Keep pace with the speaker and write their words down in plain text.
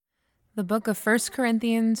The book of 1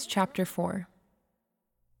 Corinthians, chapter 4.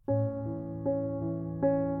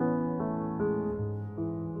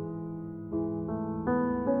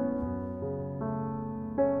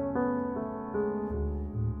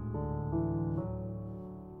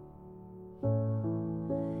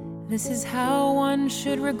 This is how one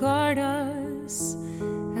should regard us,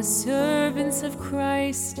 as servants of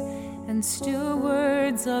Christ and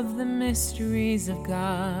stewards of the mysteries of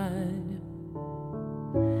God.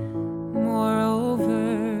 Moreover,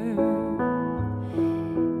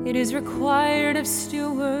 it is required of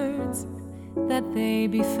stewards that they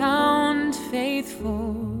be found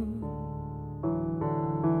faithful.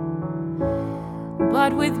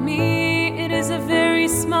 But with me it is a very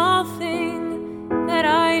small thing that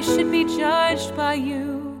I should be judged by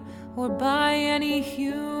you or by any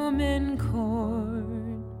human court.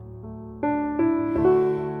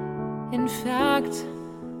 In fact,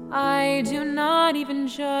 I do not even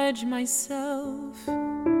judge myself, for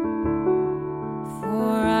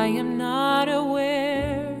I am not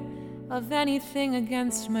aware of anything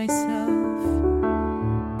against myself,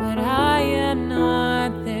 but I am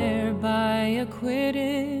not thereby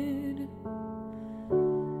acquitted.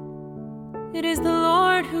 It is the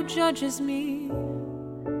Lord who judges me.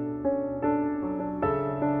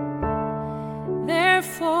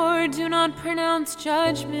 Therefore, do not pronounce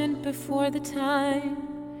judgment before the time,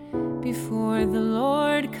 before the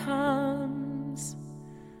Lord comes,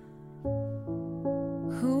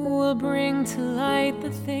 who will bring to light the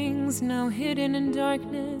things now hidden in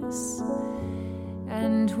darkness,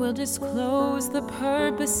 and will disclose the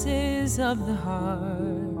purposes of the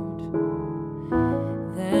heart.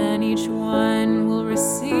 Then each one will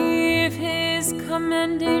receive his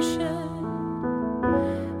commendation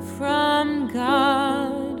from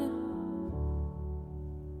God.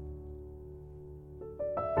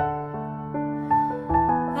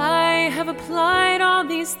 I have applied all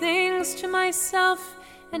these things to myself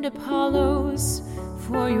and Apollos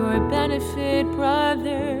for your benefit,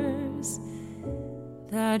 brothers,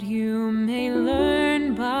 that you may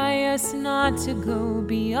learn by us not to go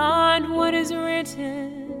beyond what is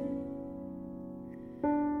written,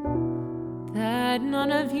 that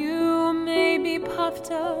none of you may be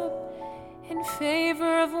puffed up in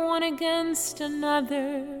favor of one against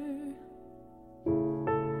another.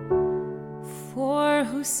 For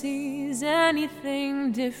who sees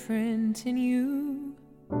anything different in you?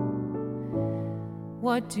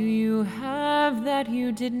 What do you have that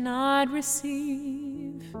you did not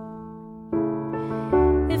receive?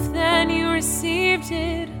 If then you received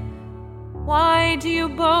it, why do you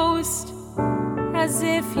boast as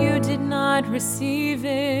if you did not receive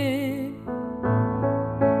it?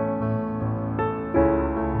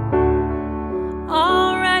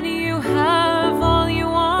 Already you have all you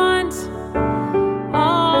want.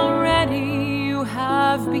 Already you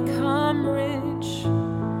have become rich.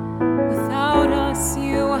 Without us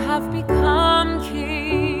you have become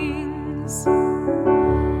kings.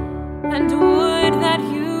 And would that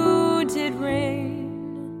you did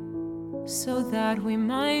reign, so that we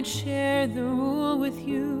might share the rule with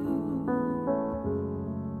you.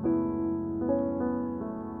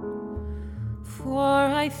 For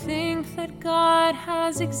I think that God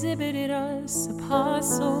has exhibited us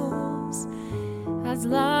apostles as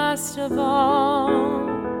last of all,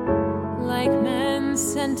 like men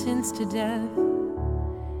sentenced to death,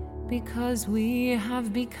 because we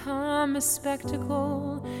have become a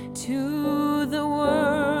spectacle to the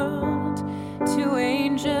world, to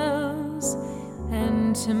angels,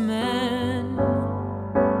 and to men.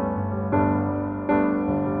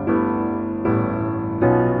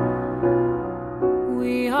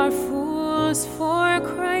 We are fools for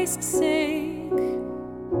Christ's sake,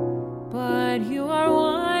 but you are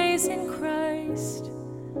wise in Christ.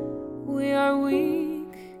 We are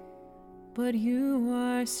weak, but you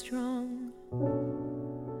are strong.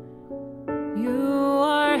 You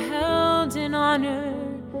are held in honor,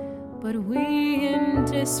 but we in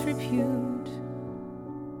disrepute.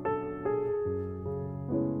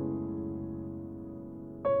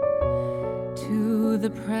 To the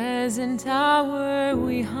present hour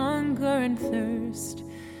we hunger and thirst.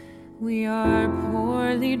 We are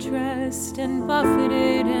poorly dressed and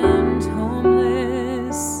buffeted and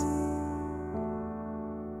homeless.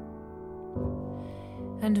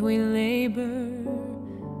 And we labor,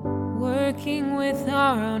 working with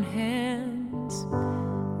our own hands.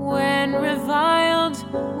 When reviled,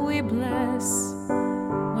 we bless.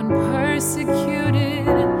 When persecuted,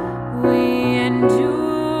 we endure.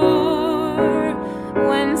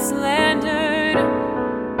 When slandered,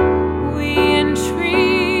 we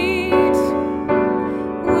entreat.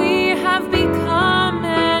 We have become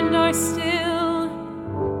and are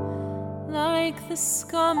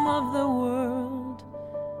wisdom of the world,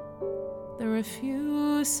 the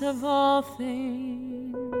refuse of all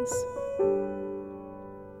things.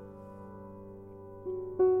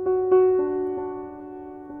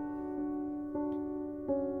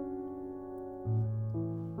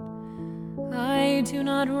 I do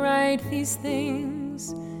not write these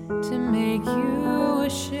things to make you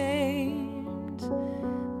ashamed,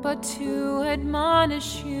 but to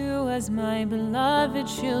admonish you as my beloved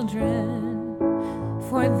children.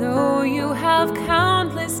 For though you have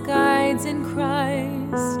countless guides in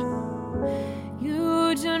Christ,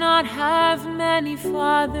 you do not have many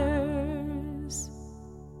fathers.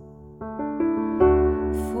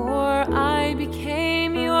 For I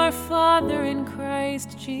became your father in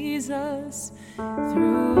Christ Jesus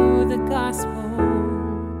through the gospel.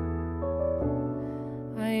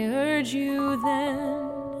 I urge you then,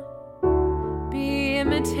 be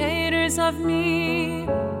imitators of me.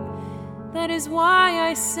 That is why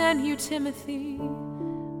I send you Timothy,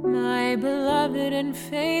 my beloved and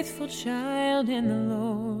faithful child in the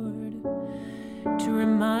Lord, to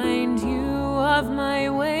remind you of my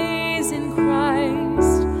ways in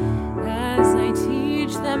Christ, as I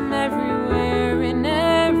teach them everywhere in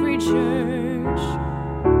every church.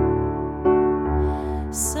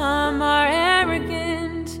 Some are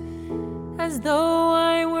arrogant, as though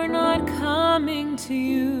I were not coming to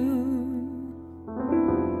you.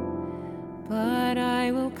 But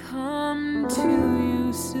I will come to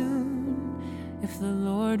you soon, if the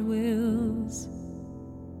Lord wills.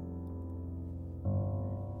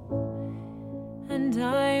 And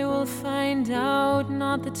I will find out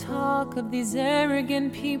not the talk of these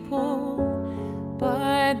arrogant people,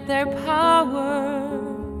 but their power.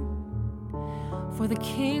 For the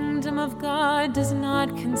kingdom of God does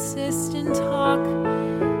not consist in talk,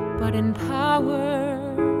 but in power.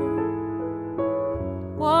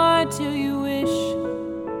 What do you wish?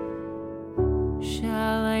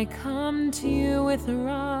 Shall I come to you with a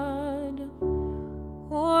rod,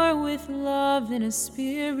 or with love in a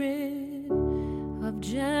spirit of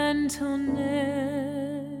gentleness?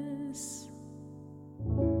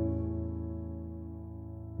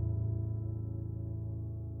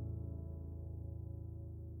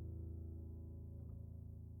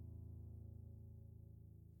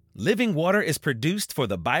 Living Water is produced for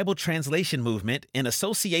the Bible Translation Movement in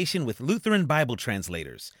association with Lutheran Bible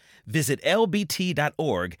Translators. Visit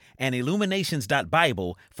lbt.org and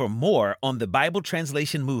illuminations.bible for more on the Bible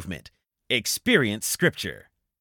Translation Movement. Experience Scripture.